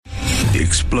the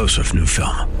explosive new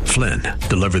film, Flynn,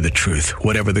 Deliver the Truth,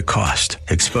 Whatever the Cost,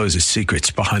 exposes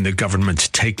secrets behind the government's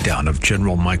takedown of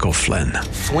General Michael Flynn.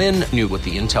 Flynn knew what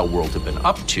the intel world had been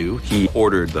up to. He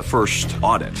ordered the first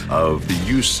audit of the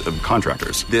use of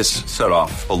contractors. This set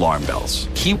off alarm bells.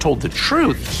 He told the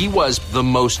truth. He was the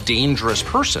most dangerous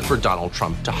person for Donald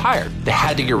Trump to hire. They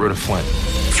had to get rid of Flynn.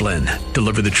 Flynn,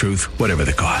 Deliver the Truth, Whatever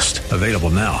the Cost. Available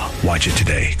now. Watch it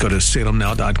today. Go to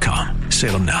salemnow.com.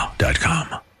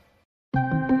 salemnow.com.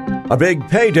 A big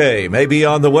payday may be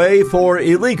on the way for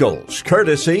illegals,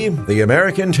 courtesy the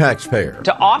American taxpayer.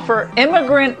 To offer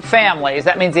immigrant families,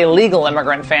 that means illegal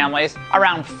immigrant families,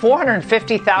 around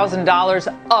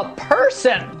 $450,000 a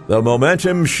person. The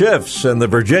momentum shifts in the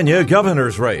Virginia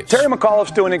governor's race. Terry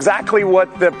McAuliffe's doing exactly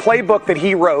what the playbook that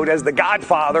he wrote as the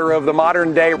godfather of the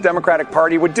modern-day Democratic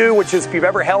Party would do, which is if you've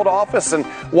ever held office and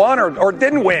won or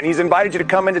didn't win, he's invited you to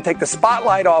come in to take the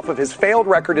spotlight off of his failed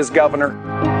record as governor.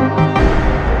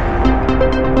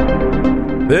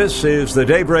 This is the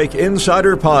Daybreak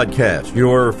Insider Podcast,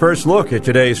 your first look at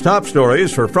today's top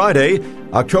stories for Friday,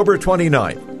 October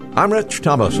 29th. I'm Rich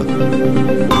Thomason.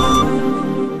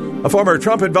 A former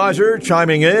Trump advisor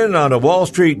chiming in on a Wall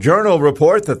Street Journal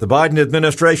report that the Biden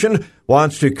administration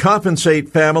wants to compensate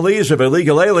families of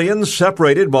illegal aliens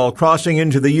separated while crossing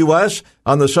into the U.S.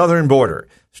 on the southern border.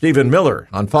 Stephen Miller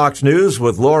on Fox News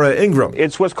with Laura Ingram.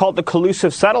 It's what's called the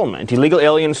collusive settlement. Illegal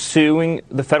aliens suing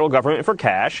the federal government for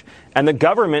cash, and the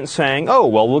government saying, oh,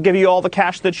 well, we'll give you all the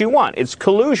cash that you want. It's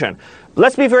collusion.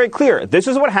 Let's be very clear. This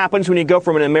is what happens when you go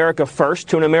from an America First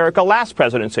to an America Last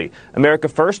presidency. America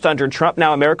First under Trump,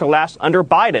 now America Last under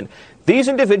Biden. These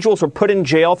individuals were put in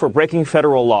jail for breaking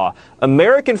federal law.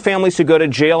 American families who go to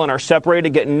jail and are separated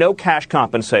get no cash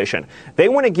compensation. They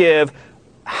want to give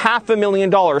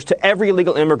 $500,000 to every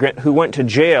illegal immigrant who went to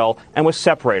jail and was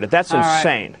separated. That's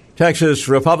insane. Right. Texas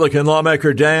Republican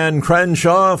lawmaker Dan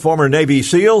Crenshaw, former Navy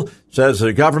SEAL, says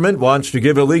the government wants to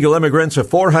give illegal immigrants a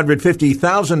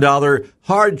 $450,000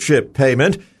 hardship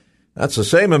payment. That's the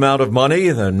same amount of money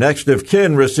the next of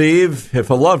kin receive if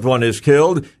a loved one is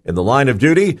killed in the line of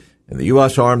duty in the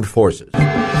U.S. Armed Forces.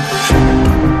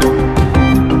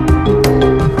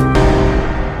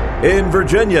 In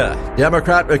Virginia,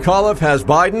 Democrat McAuliffe has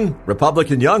Biden,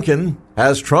 Republican Youngkin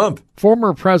has Trump.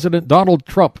 Former President Donald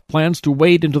Trump plans to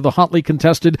wade into the hotly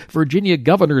contested Virginia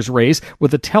governor's race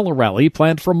with a tele-rally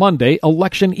planned for Monday,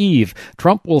 election eve.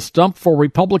 Trump will stump for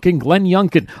Republican Glenn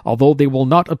Youngkin, although they will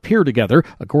not appear together,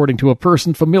 according to a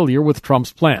person familiar with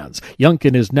Trump's plans.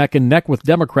 Youngkin is neck and neck with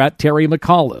Democrat Terry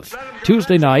McAuliffe.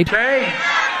 Tuesday night,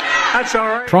 that's all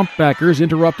right. Trump backers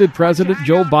interrupted President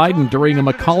Joe Biden during a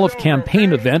McAuliffe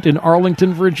campaign event in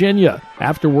Arlington, Virginia.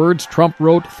 Afterwards, Trump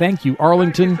wrote, "Thank you,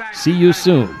 Arlington. See you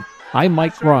soon. I'm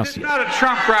Mike Rossi." It's not a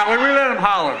Trump rally. We let him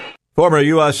holler. Former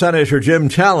U.S. Senator Jim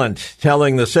Talent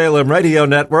telling the Salem Radio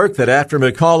Network that after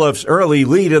McAuliffe's early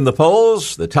lead in the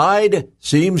polls, the tide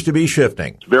seems to be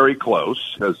shifting. It's very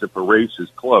close, because if a race is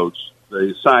close,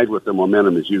 the side with the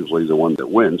momentum is usually the one that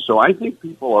wins. So I think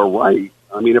people are right.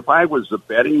 I mean, if I was a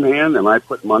betting man and I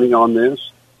put money on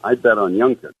this, I'd bet on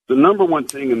Youngkin. The number one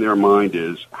thing in their mind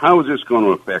is, how is this going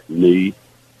to affect me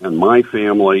and my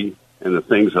family and the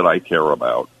things that I care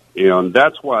about? And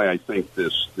that's why I think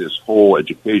this whole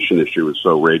education issue is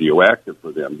so radioactive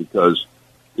for them, because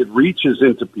it reaches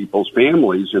into people's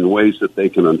families in ways that they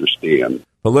can understand.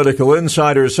 Political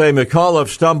insiders say McAuliffe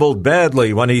stumbled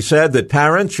badly when he said that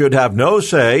parents should have no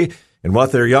say in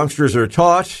what their youngsters are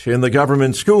taught in the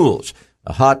government schools.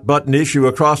 A hot-button issue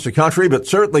across the country, but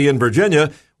certainly in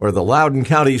Virginia, where the Loudoun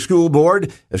County School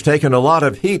Board has taken a lot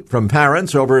of heat from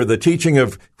parents over the teaching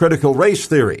of critical race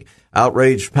theory.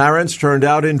 Outraged parents turned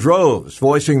out in droves,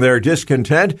 voicing their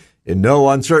discontent in no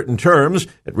uncertain terms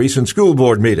at recent school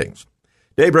board meetings.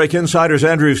 Daybreak Insider's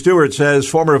Andrew Stewart says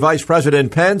former Vice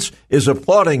President Pence is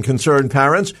applauding concerned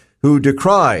parents who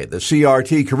decry the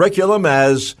CRT curriculum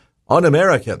as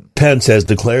un-American. Pence has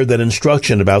declared that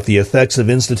instruction about the effects of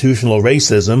institutional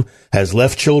racism has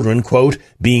left children, quote,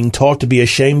 being taught to be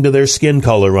ashamed of their skin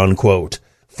color, unquote.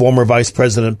 Former Vice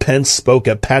President Pence spoke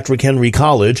at Patrick Henry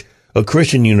College, a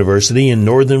Christian university in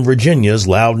Northern Virginia's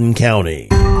Loudoun County.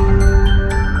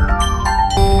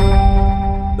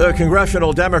 The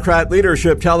congressional Democrat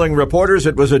leadership telling reporters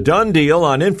it was a done deal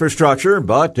on infrastructure,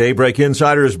 but Daybreak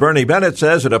Insider's Bernie Bennett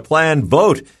says at a planned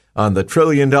vote on the $1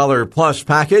 trillion-plus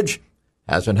package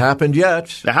hasn't happened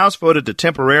yet. The House voted to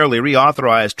temporarily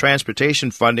reauthorize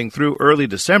transportation funding through early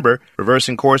December,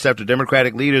 reversing course after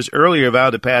Democratic leaders earlier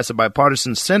vowed to pass a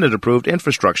bipartisan Senate-approved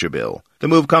infrastructure bill. The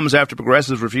move comes after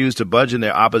progressives refused to budge in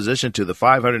their opposition to the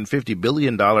 $550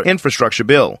 billion infrastructure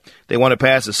bill. They want to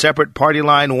pass a separate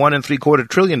party-line $1.75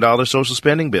 trillion social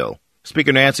spending bill.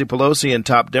 Speaker Nancy Pelosi and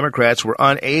top Democrats were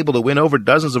unable to win over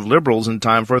dozens of liberals in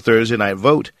time for a Thursday night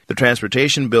vote. The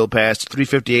transportation bill passed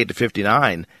 358 to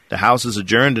 59. The House is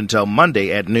adjourned until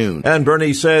Monday at noon. And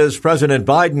Bernie says President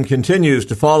Biden continues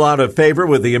to fall out of favor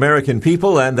with the American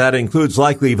people, and that includes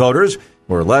likely voters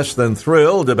who are less than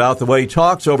thrilled about the way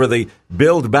talks over the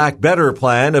Build Back Better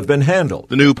plan have been handled.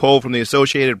 The new poll from the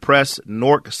Associated Press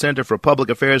NORC Center for Public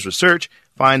Affairs Research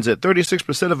finds that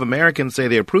 36% of Americans say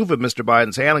they approve of Mr.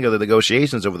 Biden's handling of the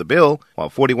negotiations over the bill, while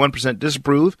 41%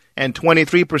 disapprove, and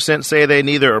 23% say they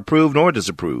neither approve nor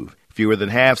disapprove. Fewer than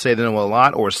half say they know a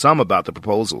lot or some about the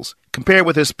proposals. Compared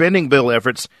with his spending bill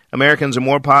efforts, Americans are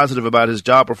more positive about his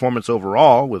job performance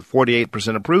overall, with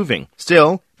 48% approving.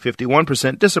 Still,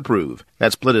 51% disapprove.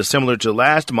 That split is similar to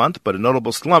last month, but a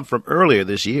notable slump from earlier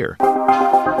this year.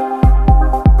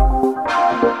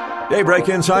 Daybreak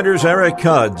Insider's Eric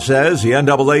Cudd says the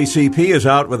NAACP is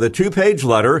out with a 2-page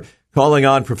letter calling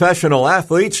on professional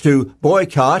athletes to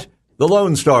boycott the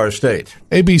Lone Star State.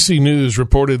 ABC News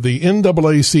reported the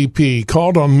NAACP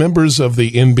called on members of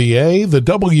the NBA, the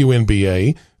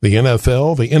WNBA, the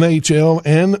NFL, the NHL,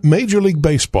 and Major League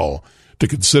Baseball to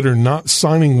consider not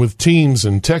signing with teams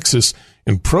in Texas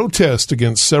in protest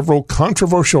against several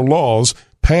controversial laws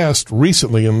passed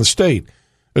recently in the state.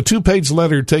 A 2-page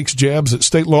letter takes jabs at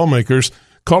state lawmakers,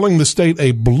 calling the state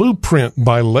a blueprint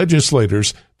by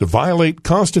legislators to violate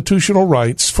constitutional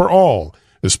rights for all,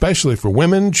 especially for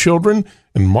women, children,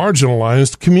 and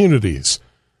marginalized communities.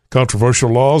 Controversial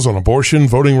laws on abortion,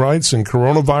 voting rights, and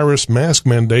coronavirus mask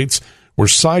mandates were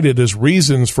cited as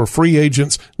reasons for free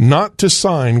agents not to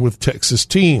sign with Texas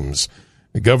teams.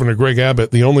 Governor Greg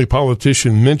Abbott, the only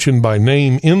politician mentioned by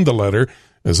name in the letter,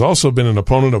 has also been an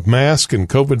opponent of mask and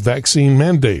COVID vaccine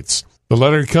mandates. The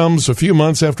letter comes a few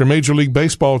months after Major League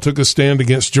Baseball took a stand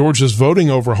against Georgia's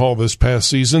voting overhaul this past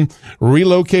season,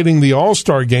 relocating the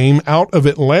All-Star Game out of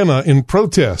Atlanta in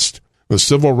protest. The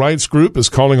civil rights group is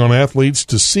calling on athletes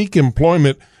to seek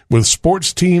employment with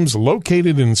sports teams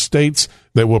located in states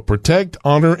that will protect,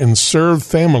 honor, and serve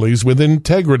families with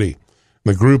integrity.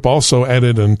 The group also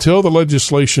added, until the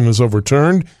legislation is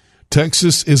overturned,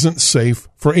 Texas isn't safe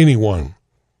for anyone.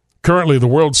 Currently, the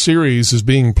World Series is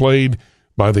being played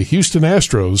by the Houston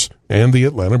Astros and the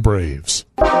Atlanta Braves.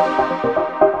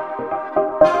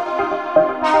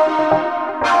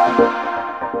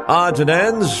 Odds and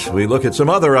ends. We look at some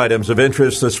other items of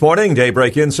interest this morning.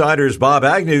 Daybreak Insider's Bob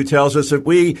Agnew tells us that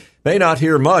we may not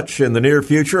hear much in the near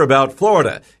future about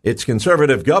Florida, its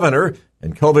conservative governor,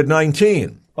 and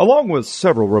COVID-19. Along with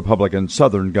several Republican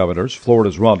Southern governors,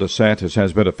 Florida's Ron DeSantis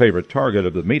has been a favorite target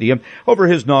of the media over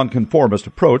his nonconformist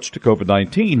approach to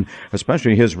COVID-19,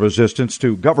 especially his resistance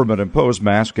to government-imposed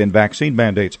mask and vaccine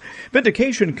mandates.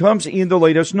 Vindication comes in the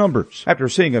latest numbers. After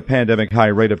seeing a pandemic high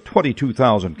rate of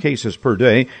 22,000 cases per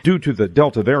day due to the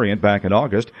Delta variant back in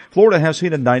August, Florida has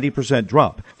seen a 90%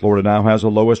 drop. Florida now has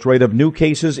the lowest rate of new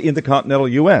cases in the continental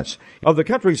U.S. Of the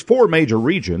country's 4 major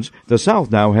regions, the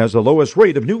South now has the lowest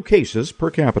rate of new cases per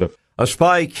capita. A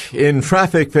spike in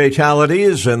traffic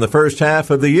fatalities in the first half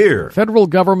of the year. Federal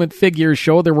government figures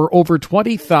show there were over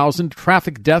 20,000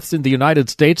 traffic deaths in the United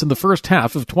States in the first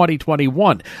half of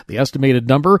 2021. The estimated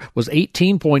number was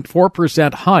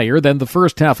 18.4% higher than the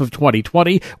first half of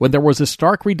 2020, when there was a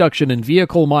stark reduction in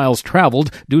vehicle miles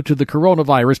traveled due to the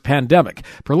coronavirus pandemic.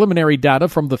 Preliminary data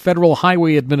from the Federal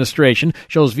Highway Administration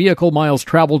shows vehicle miles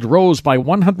traveled rose by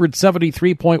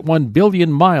 173.1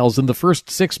 billion miles in the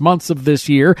first 6 months of this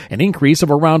year, an increase of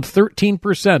around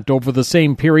 13% over the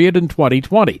same period in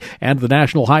 2020. And the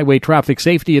National Highway Traffic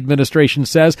Safety Administration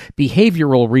says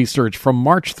behavioral research from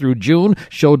March through June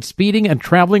showed speeding and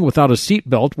traveling without a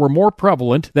seatbelt were more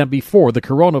prevalent than before the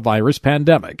coronavirus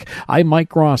pandemic. I'm Mike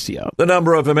Gracia. The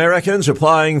number of Americans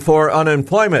applying for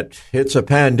unemployment hits a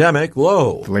pandemic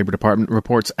low. The Labor Department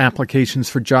reports applications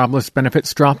for jobless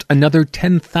benefits dropped another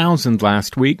 10,000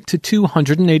 last week to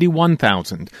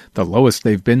 281,000, the lowest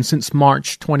they've been since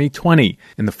March 2020.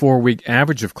 And the 4-week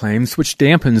average of claims, which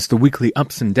dampens the weekly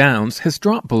ups and downs, has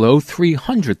dropped below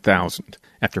 300,000.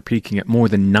 After peaking at more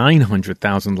than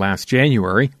 900,000 last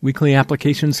January, weekly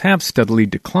applications have steadily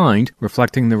declined,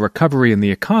 reflecting the recovery in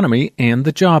the economy and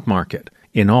the job market.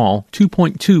 In all,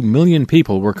 2.2 million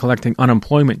people were collecting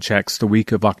unemployment checks the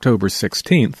week of October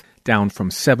 16th, down from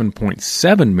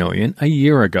 7.7 million a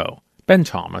year ago. Ben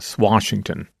Thomas,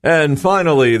 Washington. And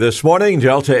finally this morning,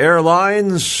 Delta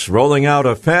Airlines rolling out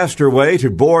a faster way to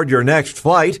board your next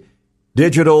flight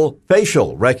digital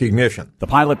facial recognition. The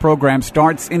pilot program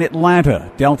starts in Atlanta.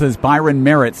 Delta's Byron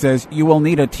Merritt says you will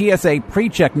need a TSA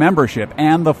PreCheck membership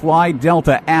and the Fly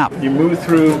Delta app. You move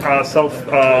through the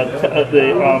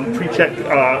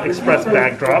PreCheck Express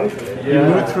backdrop. You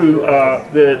move through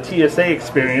the TSA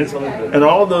experience, and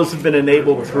all of those have been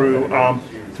enabled through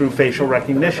facial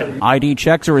recognition. ID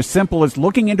checks are as simple as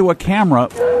looking into a camera.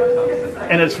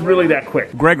 And it's really that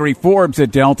quick. Gregory Forbes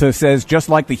at Delta says just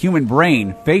like the human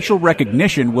brain, facial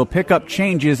recognition will pick up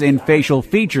changes in facial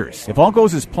features. If all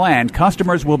goes as planned,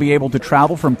 customers will be able to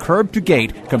travel from curb to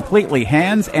gate completely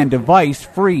hands and device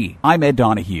free. I'm Ed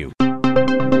Donahue.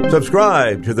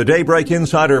 Subscribe to the Daybreak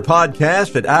Insider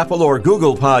podcast at Apple or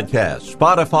Google Podcasts,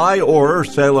 Spotify, or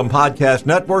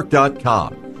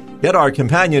SalemPodcastNetwork.com. Get our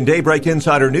companion Daybreak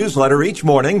Insider newsletter each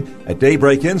morning at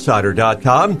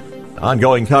DaybreakInsider.com.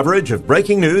 Ongoing coverage of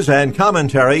breaking news and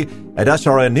commentary at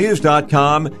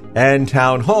SRNnews.com and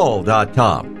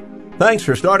Townhall.com. Thanks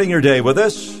for starting your day with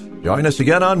us. Join us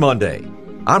again on Monday.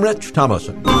 I'm Rich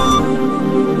Thomason.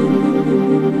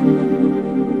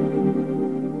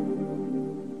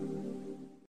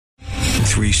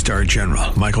 Three-star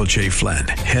General Michael J. Flynn,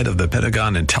 head of the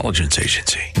Pentagon Intelligence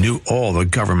Agency, knew all the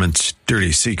government's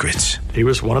dirty secrets. He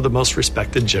was one of the most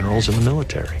respected generals in the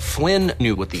military. Flynn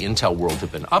knew what the intel world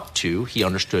had been up to. He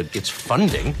understood its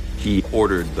funding. He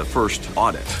ordered the first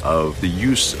audit of the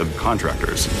use of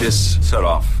contractors. This set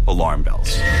off alarm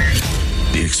bells.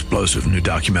 The explosive new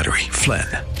documentary, Flynn,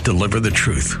 Deliver the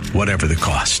Truth, Whatever the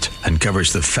Cost,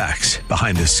 uncovers the facts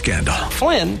behind this scandal.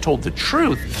 Flynn told the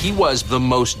truth. He was the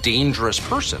most dangerous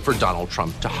person for Donald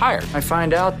Trump to hire. I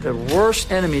find out the worst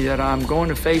enemy that I'm going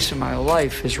to face in my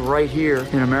life is right here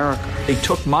in America. They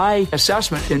took my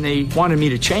assessment and they wanted me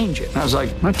to change it. And I was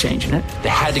like, I'm not changing it. They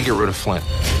had to get rid of Flynn.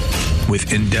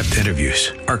 With in-depth interviews,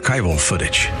 archival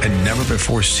footage, and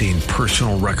never-before-seen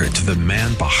personal records of the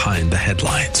man behind the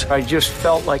headlines. I just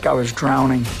felt like I was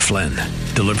drowning. Flynn,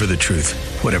 Deliver the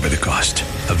Truth, Whatever the Cost.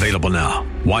 Available now.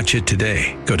 Watch it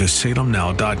today. Go to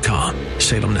salemnow.com.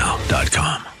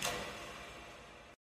 salemnow.com.